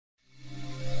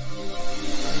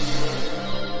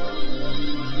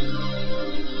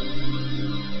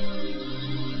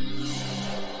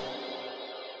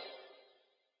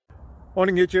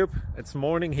Morning YouTube, it's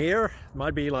morning here. It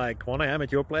might be like 1 a.m.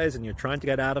 at your place and you're trying to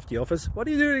get out of the office. What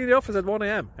are you doing in the office at 1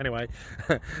 a.m? Anyway,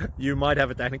 you might have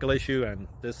a technical issue and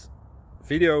this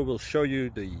video will show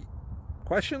you the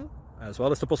question as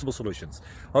well as the possible solutions.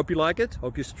 Hope you like it,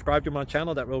 hope you subscribe to my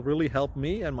channel. That will really help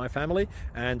me and my family,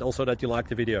 and also that you like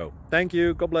the video. Thank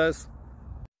you, God bless.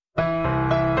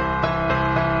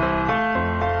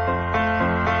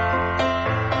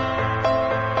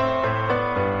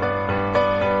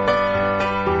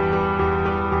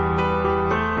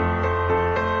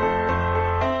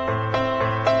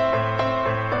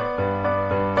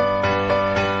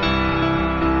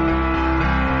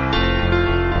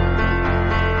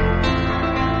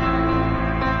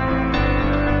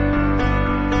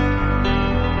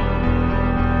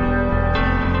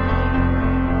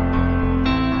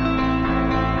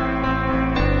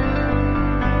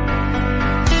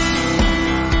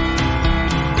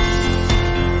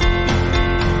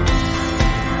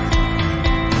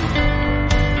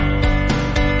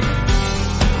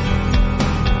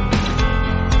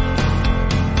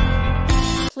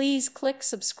 Please click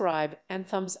subscribe and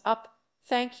thumbs up.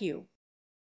 Thank you.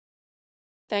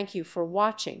 Thank you for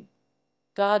watching.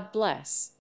 God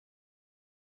bless.